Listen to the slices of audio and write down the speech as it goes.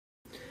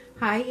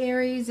Hi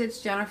Aries, it's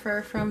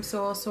Jennifer from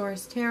Soul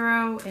Source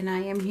Tarot, and I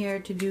am here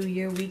to do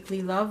your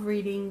weekly love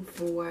reading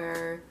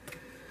for,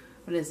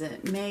 what is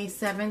it, May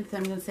 7th.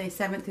 I'm going to say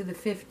 7th through the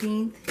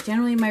 15th.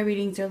 Generally my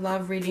readings are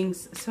love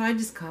readings, so I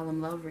just call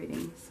them love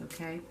readings,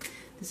 okay?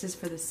 This is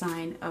for the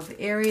sign of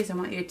Aries. I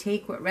want you to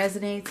take what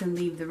resonates and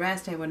leave the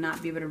rest. I will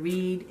not be able to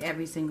read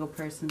every single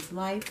person's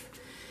life.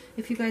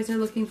 If you guys are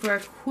looking for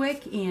a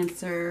quick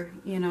answer,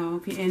 you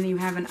know, and you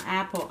have an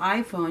Apple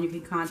iPhone, you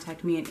can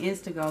contact me on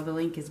Instago. The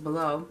link is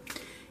below.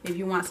 If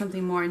you want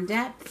something more in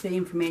depth, the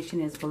information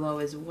is below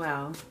as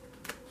well.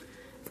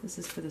 This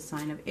is for the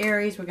sign of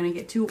Aries. We're going to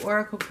get 2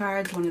 oracle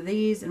cards, one of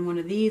these and one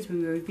of these.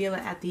 We will reveal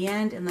it at the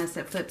end unless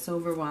it flips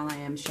over while I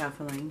am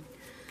shuffling.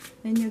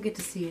 Then you'll get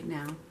to see it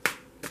now.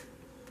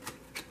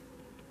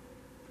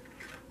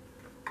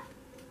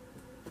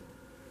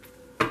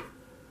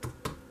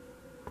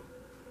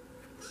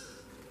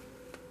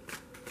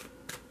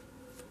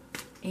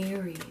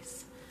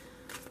 Aries.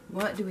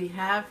 What do we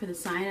have for the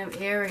sign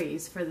of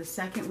Aries for the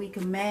second week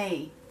of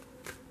May?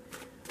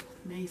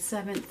 May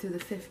 7th through the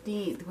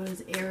 15th. What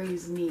does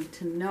Aries need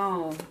to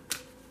know?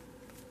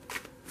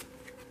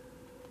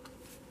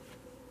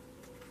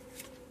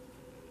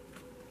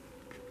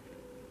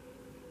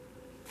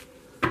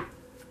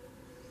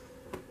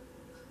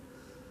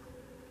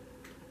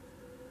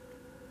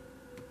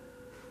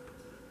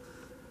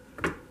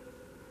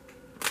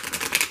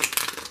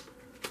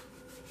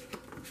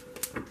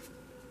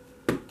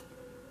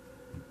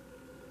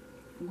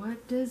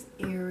 What does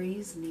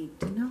Aries need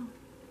to know?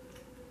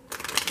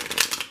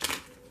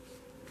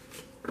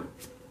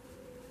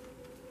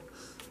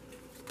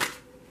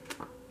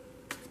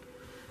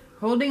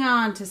 Holding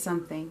on to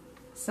something.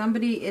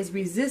 Somebody is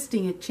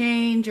resisting a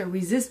change or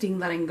resisting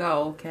letting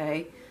go,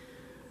 okay?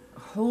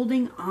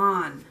 Holding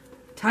on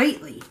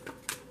tightly.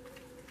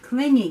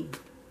 Clinging.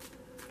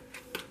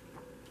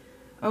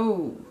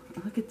 Oh,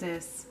 look at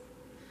this.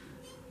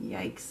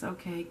 Yikes,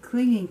 okay.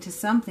 Clinging to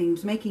something,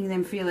 making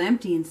them feel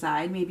empty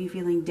inside, maybe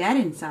feeling dead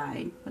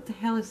inside. What the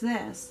hell is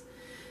this?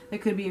 There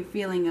could be a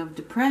feeling of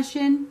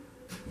depression.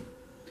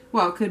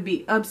 Well, it could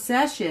be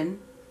obsession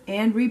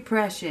and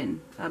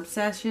repression.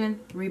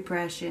 Obsession,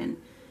 repression.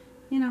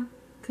 You know,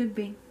 could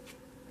be.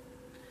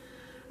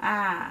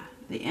 Ah,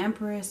 the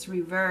Empress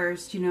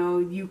reversed. You know,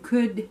 you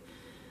could...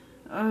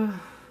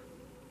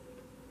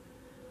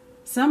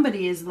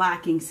 somebody is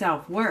lacking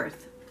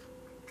self-worth.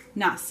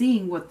 Not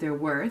seeing what they're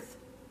worth.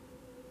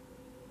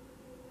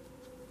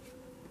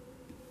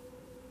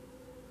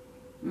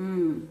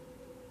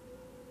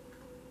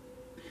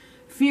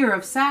 Fear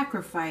of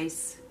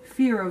sacrifice,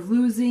 fear of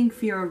losing,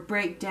 fear of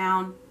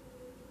breakdown.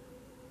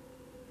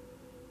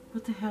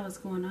 What the hell is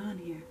going on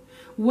here?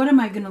 What am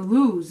I going to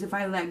lose if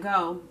I let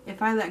go?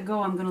 If I let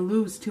go, I'm going to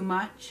lose too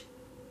much.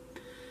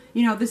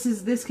 You know,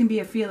 this can be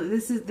a feeling.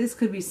 This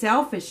could be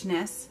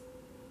selfishness.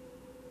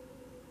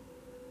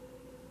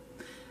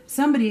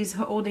 Somebody's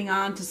holding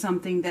on to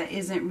something that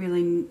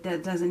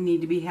that doesn't need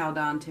to be held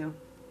on to.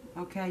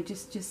 Okay,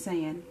 just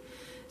saying.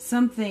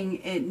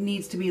 Something, it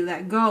needs to be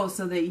let go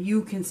so that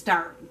you can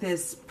start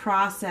this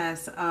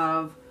process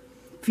of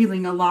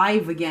feeling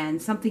alive again.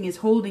 Something is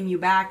holding you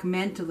back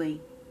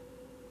mentally,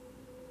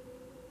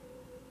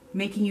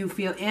 making you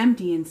feel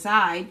empty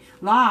inside,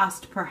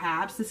 lost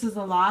perhaps. This is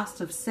a loss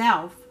of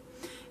self,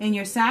 and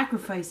you're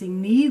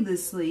sacrificing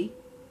needlessly.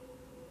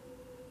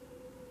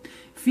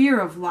 Fear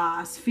of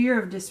loss, fear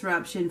of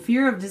disruption,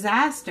 fear of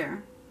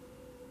disaster.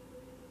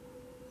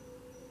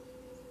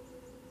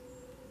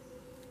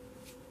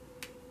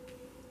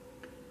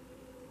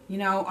 You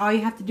know, all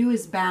you have to do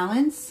is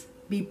balance,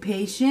 be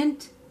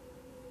patient.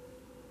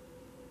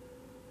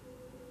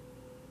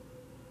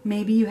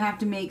 Maybe you have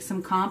to make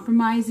some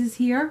compromises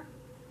here.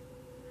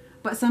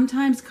 But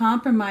sometimes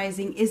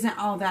compromising isn't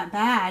all that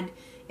bad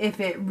if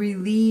it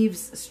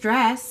relieves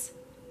stress.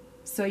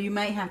 So you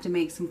might have to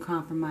make some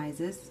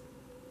compromises.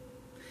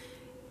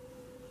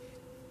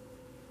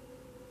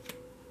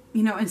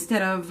 You know,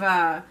 instead of,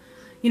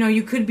 you know,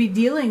 you could be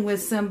dealing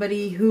with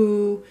somebody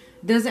who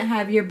doesn't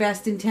have your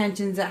best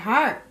intentions at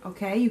heart,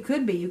 okay? You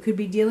could be. You could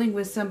be dealing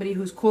with somebody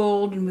who's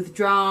cold and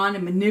withdrawn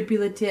and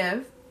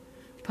manipulative.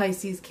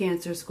 Pisces,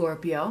 Cancer,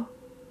 Scorpio.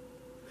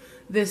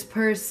 This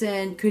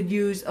person could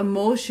use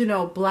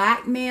emotional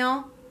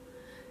blackmail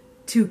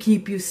to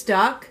keep you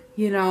stuck,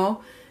 you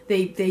know?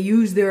 They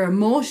use their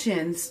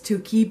emotions to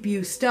keep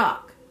you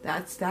stuck.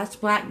 That's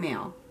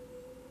blackmail.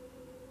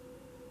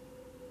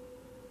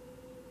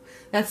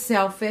 That's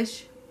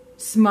selfish,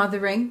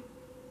 smothering.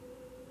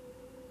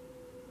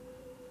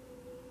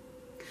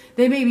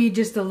 They may be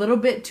just a little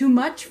bit too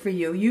much for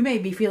you. You may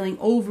be feeling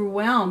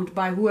overwhelmed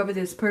by whoever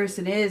this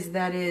person is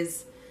that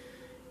is,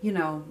 you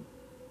know,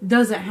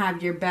 doesn't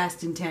have your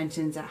best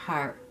intentions at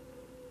heart.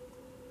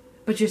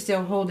 But you're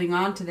still holding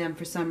on to them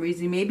for some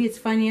reason. Maybe it's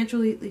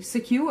financially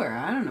secure.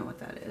 I don't know what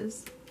that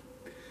is.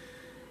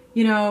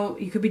 You know,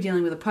 you could be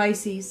dealing with a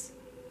Pisces.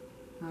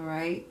 All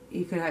right.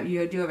 You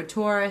do have a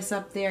Taurus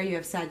up there. You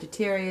have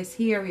Sagittarius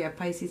here. We have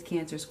Pisces,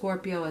 Cancer,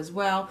 Scorpio as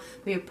well.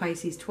 We have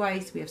Pisces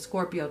twice. We have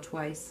Scorpio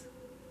twice.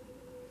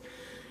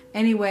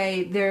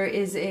 Anyway, there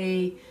is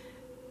a,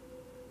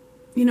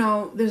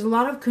 there's a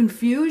lot of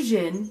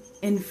confusion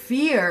and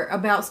fear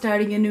about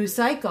starting a new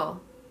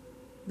cycle.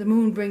 The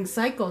moon brings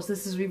cycles.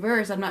 This is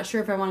reverse. I'm not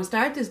sure if I want to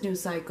start this new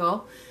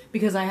cycle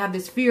because I have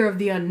this fear of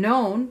the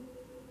unknown.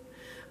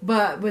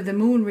 But with the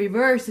moon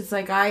reverse, it's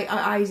like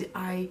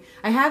I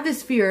have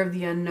this fear of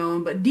the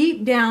unknown, but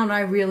deep down I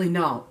really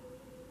know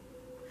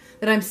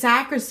that I'm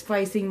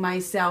sacrificing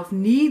myself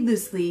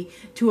needlessly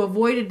to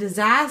avoid a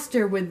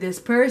disaster with this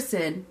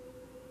person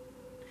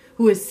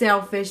who is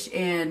selfish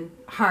and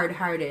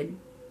hard-hearted.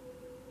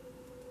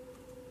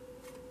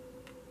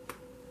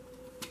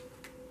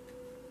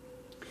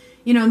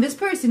 And this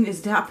person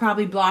is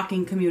probably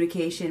blocking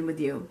communication with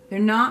you. They're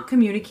not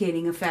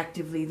communicating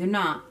effectively. They're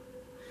not.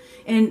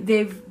 And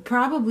they've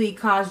probably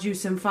caused you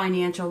some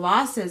financial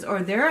losses,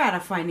 or they're at a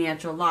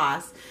financial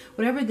loss.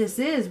 Whatever this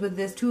is, with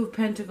this Two of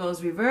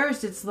Pentacles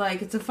reversed, it's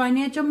like it's a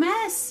financial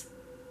mess.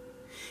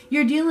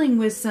 You're dealing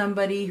with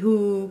somebody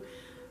who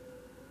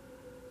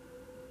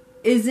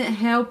isn't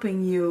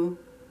helping you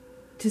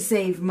to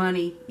save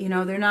money.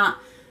 They're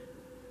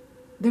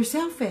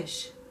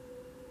selfish.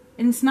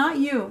 And it's not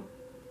you.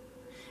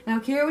 Now,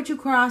 care what you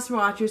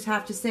cross-watchers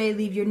have to say.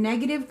 Leave your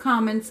negative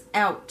comments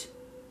out.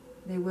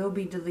 They will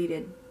be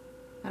deleted.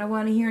 I don't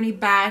want to hear any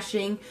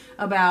bashing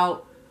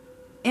about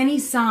any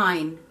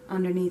sign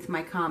underneath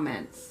my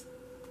comments.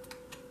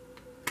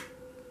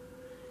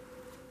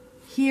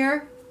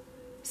 Here,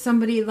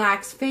 somebody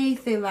lacks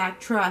faith. They lack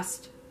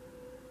trust.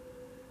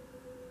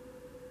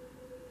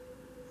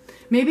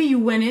 Maybe you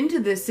went into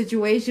this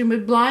situation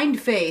with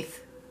blind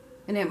faith,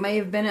 and it may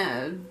have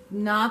been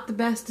not the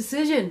best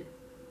decision,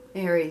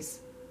 Aries.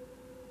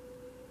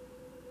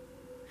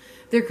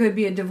 There could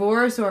be a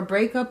divorce or a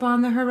breakup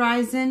on the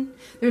horizon.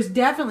 There's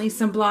definitely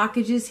some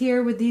blockages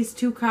here with these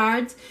two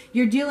cards.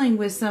 You're dealing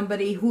with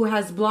somebody who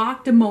has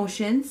blocked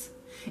emotions,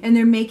 and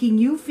they're making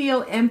you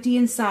feel empty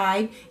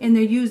inside, and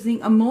they're using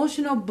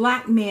emotional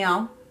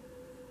blackmail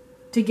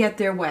to get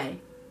their way.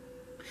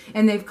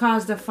 And they've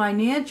caused a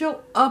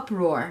financial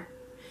uproar.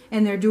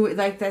 And they're doing,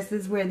 like, this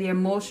is where the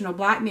emotional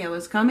blackmail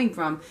is coming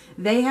from.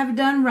 They have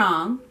done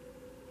wrong,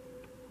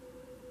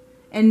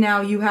 and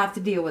now you have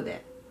to deal with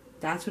it.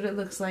 That's what it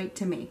looks like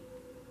to me.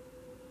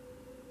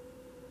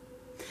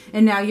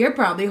 And now you're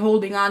probably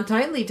holding on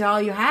tightly to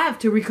all you have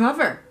to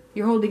recover.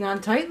 You're holding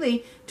on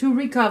tightly to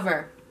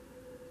recover.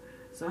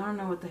 So I don't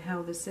know what the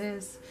hell this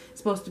is. It's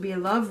supposed to be a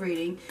love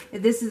reading.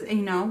 This is,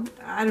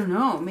 I don't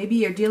know. Maybe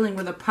you're dealing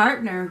with a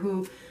partner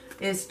who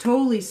is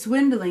totally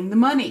swindling the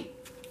money.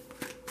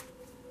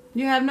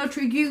 You have no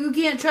you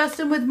can't trust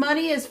them with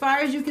money as far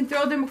as you can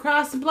throw them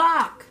across the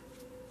block.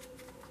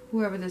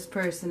 Whoever this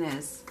person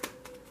is.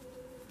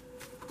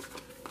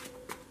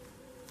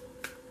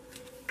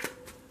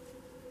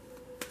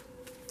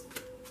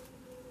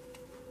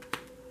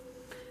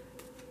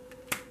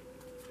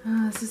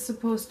 This is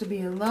supposed to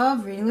be a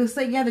love reading. Looks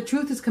like, the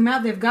truth has come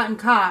out. They've gotten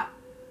caught.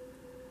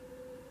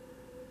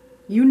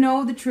 You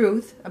know the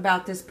truth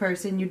about this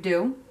person. You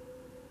do.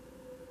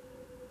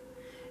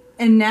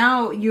 And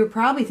now you're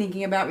probably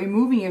thinking about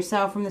removing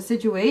yourself from the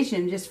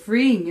situation. Just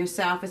freeing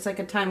yourself. It's like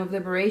a time of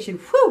liberation.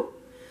 Whew!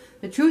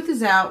 The truth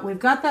is out. We've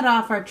got that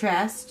off our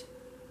chest.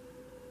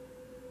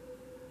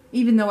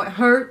 Even though it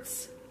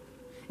hurts.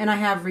 And I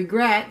have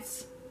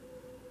regrets.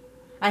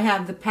 I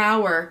have the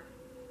power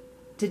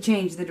to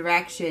change the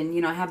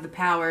direction. I have the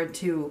power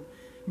to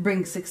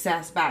bring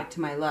success back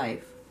to my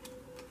life.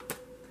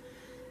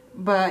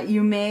 But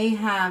you may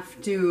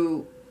have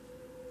to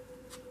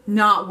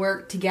not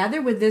work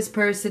together with this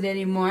person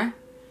anymore.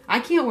 I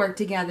can't work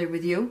together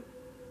with you.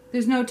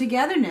 There's no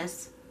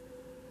togetherness.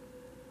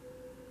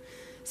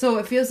 So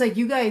it feels like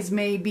you guys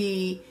may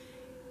be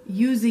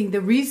using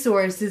the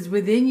resources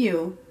within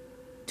you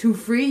to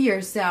free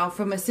yourself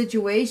from a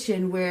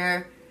situation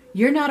where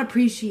you're not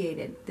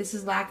appreciated. This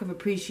is lack of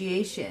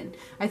appreciation.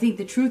 I think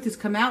the truth has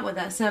come out with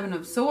that Seven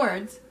of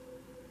Swords.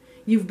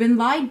 You've been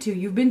lied to.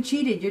 You've been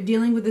cheated. You're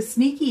dealing with a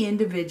sneaky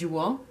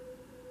individual.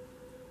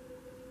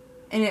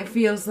 And it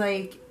feels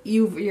like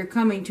you're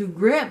coming to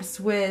grips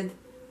with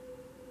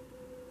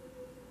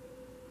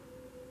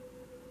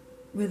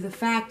the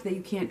fact that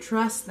you can't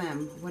trust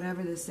them,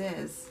 whatever this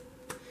is.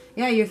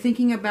 Yeah, you're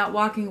thinking about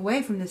walking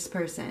away from this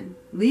person,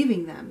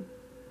 leaving them.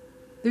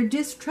 They're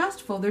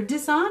distrustful. They're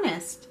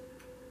dishonest.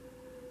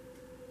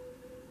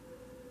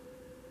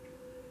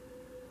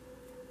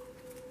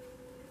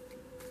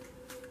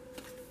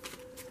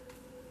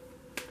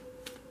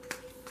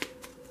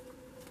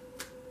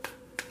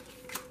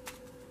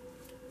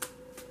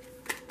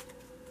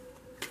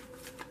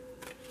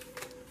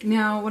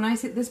 Now, when I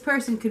say this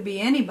person could be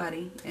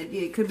anybody,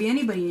 it could be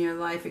anybody in your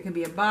life. It could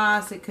be a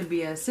boss, it could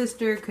be a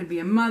sister, it could be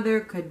a mother,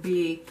 it could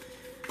be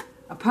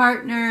a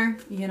partner,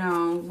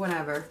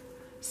 whatever.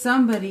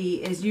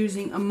 Somebody is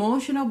using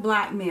emotional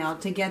blackmail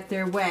to get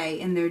their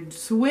way, and they're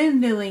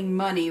swindling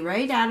money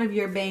right out of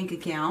your bank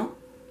account.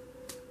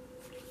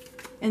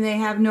 And they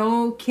have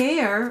no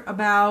care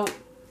about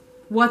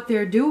what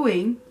they're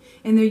doing,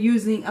 and they're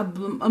using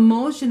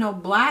emotional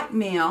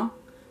blackmail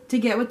to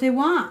get what they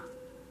want.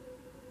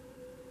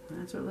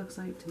 That's what it looks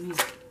like to me.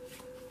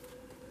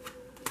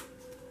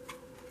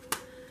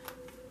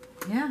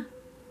 Yeah.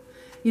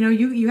 You know,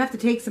 you have to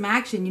take some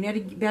action. You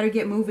better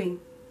get moving.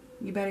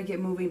 You better get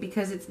moving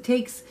because it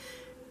takes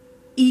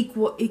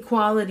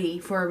equality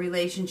for a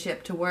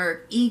relationship to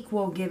work.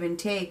 Equal give and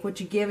take. What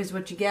you give is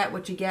what you get.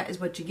 What you get is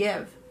what you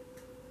give.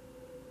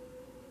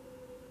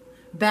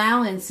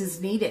 Balance is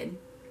needed.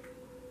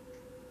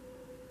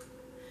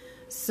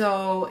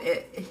 So,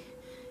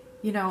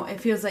 it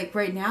feels like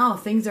right now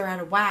things are out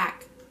of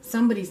whack.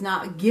 Somebody's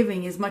not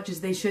giving as much as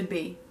they should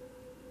be.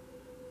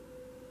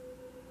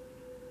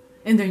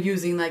 And they're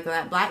using like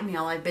that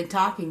blackmail I've been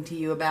talking to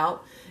you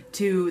about,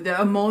 to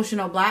the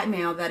emotional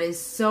blackmail that is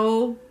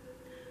so,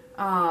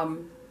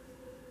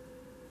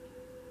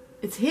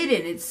 it's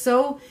hidden. It's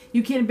so,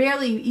 you can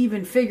barely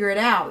even figure it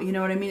out. You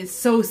know what I mean? It's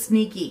so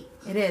sneaky.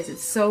 It is.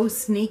 It's so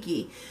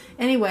sneaky.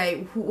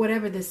 Anyway,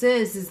 whatever this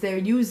is they're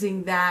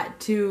using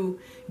that to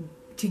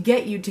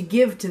get you to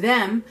give to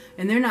them,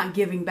 and they're not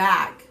giving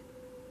back.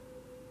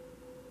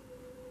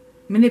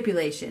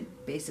 Manipulation,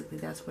 basically,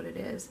 that's what it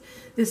is.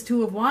 This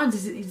Two of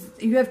Wands is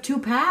you have two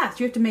paths.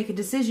 You have to make a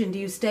decision. Do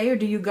you stay or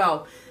do you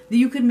go?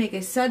 You could make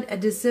a sudden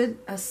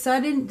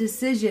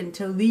decision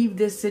to leave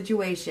this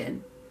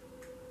situation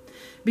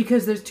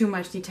because there's too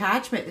much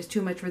detachment, there's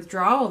too much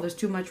withdrawal, there's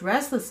too much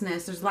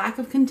restlessness, there's lack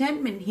of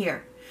contentment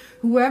here.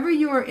 Whoever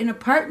you're in a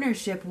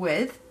partnership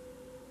with,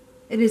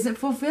 it isn't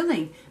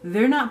fulfilling.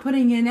 They're not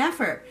putting in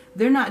effort.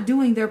 They're not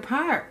doing their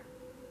part.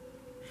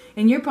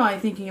 And you're probably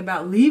thinking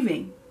about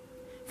leaving.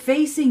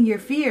 Facing your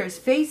fears,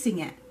 facing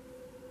it.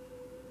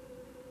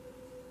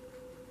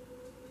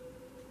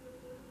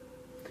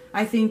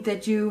 I think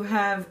that you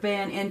have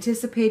been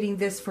anticipating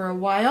this for a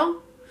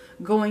while,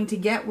 going to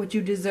get what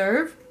you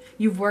deserve.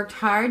 You've worked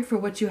hard for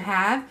what you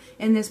have,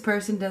 and this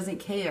person doesn't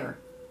care.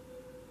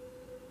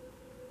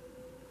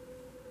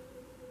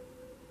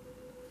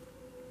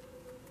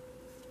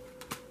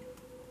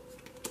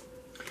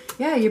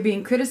 Yeah, you're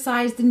being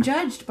criticized and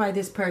judged by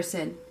this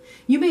person.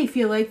 You may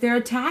feel like they're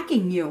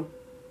attacking you.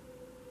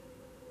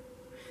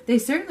 They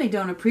certainly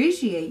don't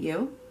appreciate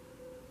you.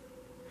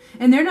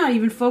 And they're not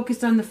even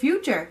focused on the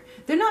future.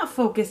 They're not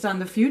focused on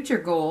the future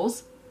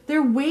goals.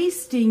 They're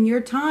wasting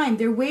your time.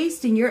 They're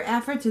wasting your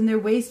efforts, and they're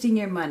wasting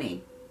your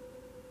money.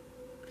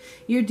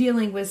 You're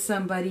dealing with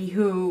somebody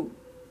who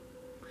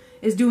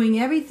is doing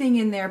everything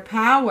in their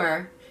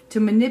power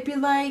to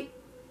manipulate,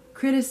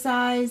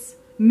 criticize,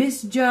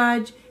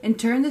 misjudge, and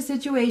turn the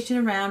situation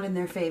around in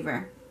their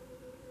favor.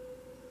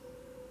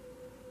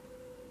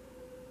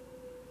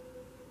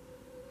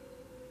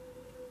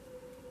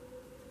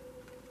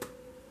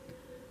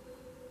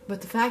 But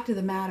the fact of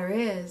the matter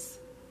is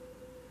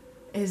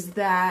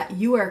that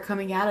you are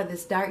coming out of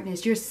this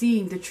darkness. You're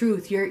seeing the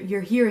truth.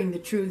 You're hearing the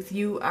truth.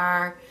 You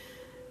are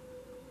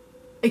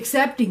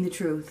accepting the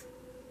truth.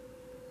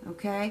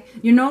 Okay?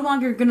 You're no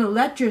longer going to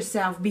let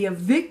yourself be a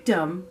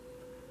victim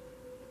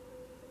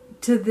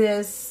to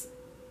this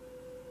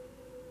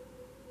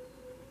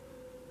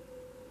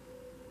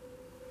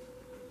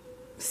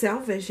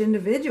selfish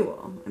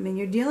individual. I mean,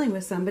 you're dealing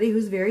with somebody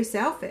who's very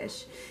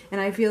selfish.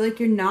 And I feel like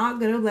you're not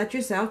going to let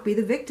yourself be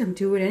the victim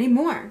to it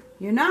anymore.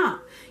 You're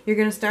not. You're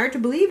going to start to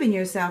believe in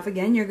yourself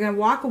again. You're going to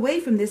walk away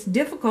from this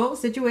difficult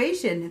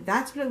situation.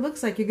 That's what it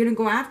looks like. You're going to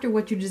go after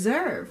what you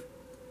deserve.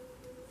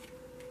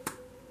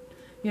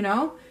 You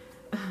know?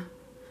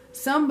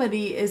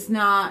 Somebody is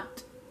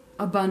not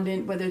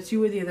abundant, whether it's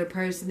you or the other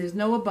person. There's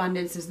no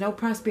abundance. There's no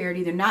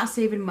prosperity. They're not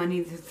saving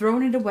money. They're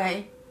throwing it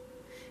away.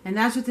 And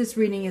that's what this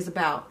reading is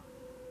about.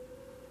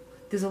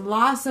 There's a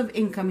loss of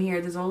income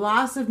here. There's a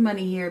loss of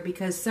money here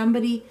because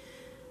somebody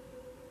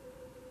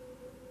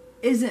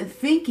isn't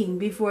thinking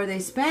before they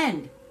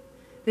spend.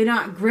 They're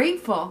not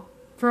grateful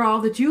for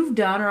all that you've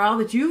done or all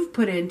that you've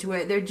put into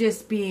it. They're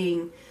just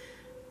being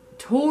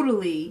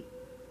totally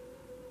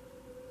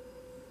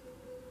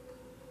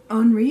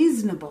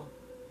unreasonable.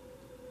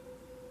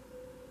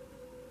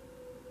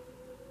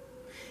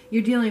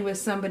 You're dealing with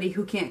somebody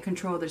who can't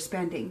control their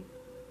spending.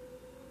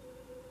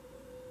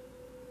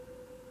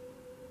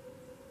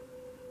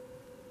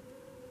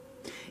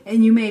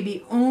 And you may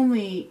be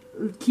only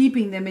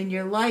keeping them in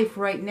your life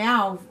right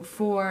now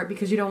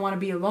because you don't want to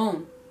be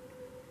alone.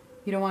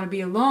 You don't want to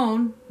be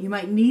alone. You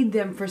might need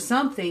them for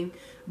something,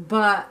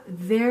 but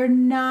they're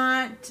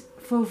not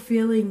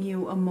fulfilling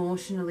you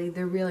emotionally.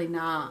 They're really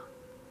not.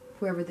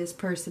 Whoever this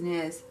person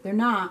is, they're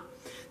not.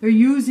 They're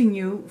using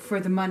you for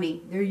the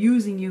money. They're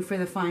using you for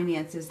the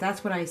finances.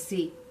 That's what I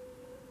see.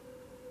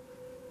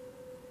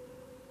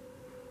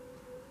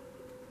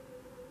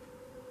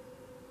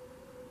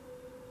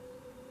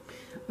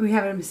 We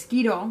have a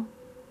mosquito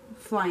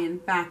flying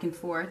back and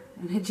forth,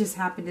 and I just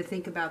happened to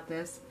think about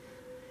this.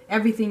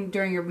 Everything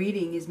during a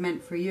reading is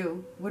meant for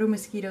you. What do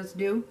mosquitoes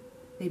do?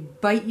 They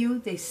bite you,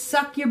 they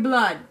suck your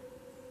blood,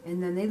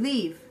 and then they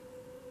leave.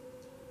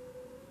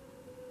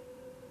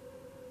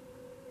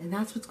 And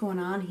that's what's going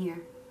on here.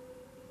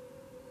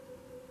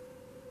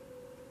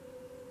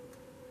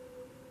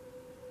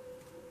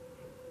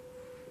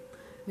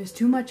 There's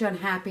too much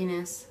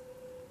unhappiness.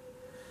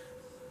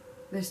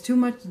 There's too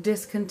much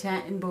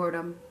discontent and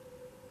boredom.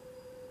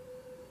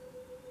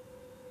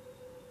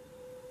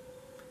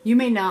 You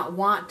may not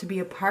want to be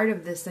a part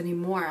of this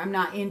anymore. I'm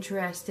not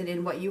interested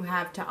in what you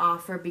have to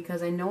offer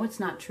because I know it's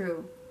not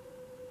true.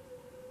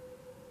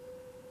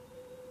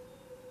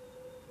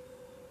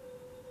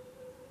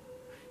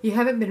 You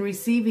haven't been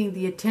receiving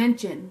the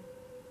attention,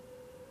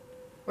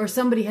 or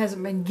somebody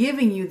hasn't been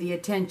giving you the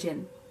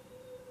attention.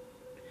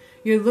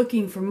 You're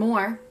looking for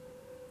more.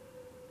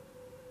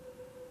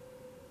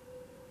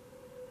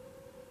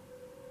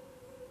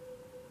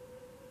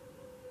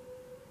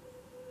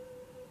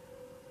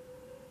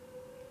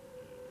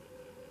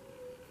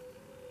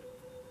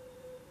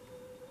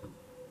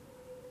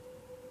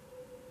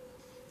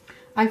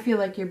 I feel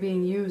like you're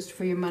being used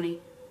for your money.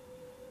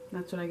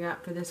 That's what I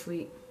got for this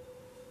week.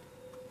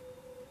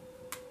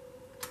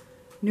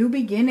 New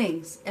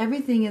beginnings.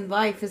 Everything in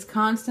life is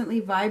constantly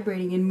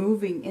vibrating and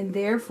moving, and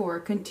therefore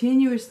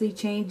continuously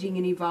changing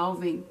and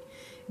evolving.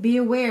 Be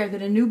aware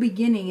that a new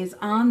beginning is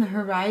on the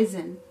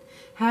horizon.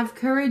 Have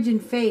courage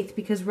and faith,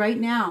 because right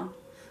now,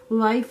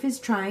 life is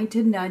trying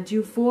to nudge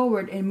you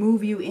forward and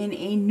move you in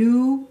a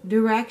new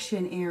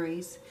direction,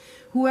 Aries.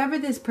 Whoever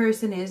this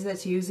person is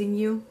that's using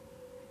you,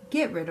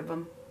 get rid of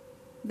them.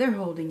 They're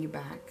holding you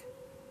back.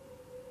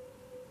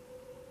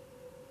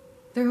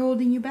 They're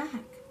holding you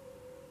back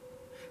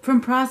from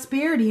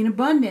prosperity and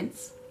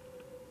abundance.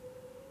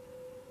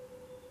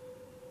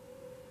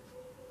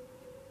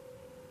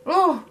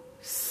 Oh,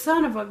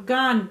 son of a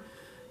gun.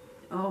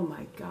 Oh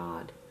my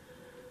God.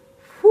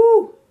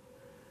 Whew.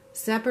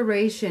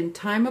 Separation,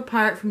 time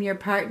apart from your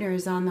partner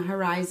is on the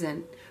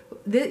horizon.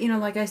 This,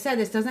 like I said,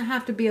 this doesn't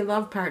have to be a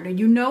love partner.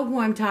 You know who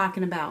I'm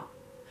talking about.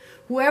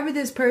 Whoever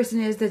this person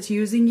is that's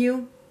using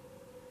you,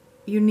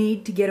 you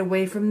need to get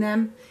away from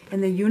them.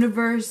 And the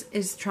universe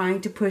is trying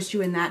to push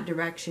you in that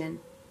direction.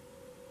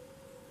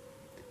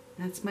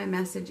 That's my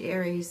message,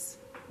 Aries.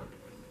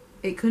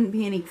 It couldn't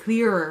be any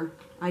clearer,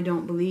 I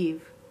don't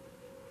believe.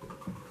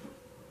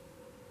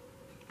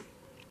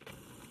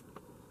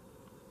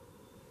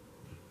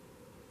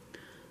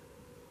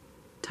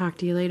 Talk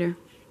to you later.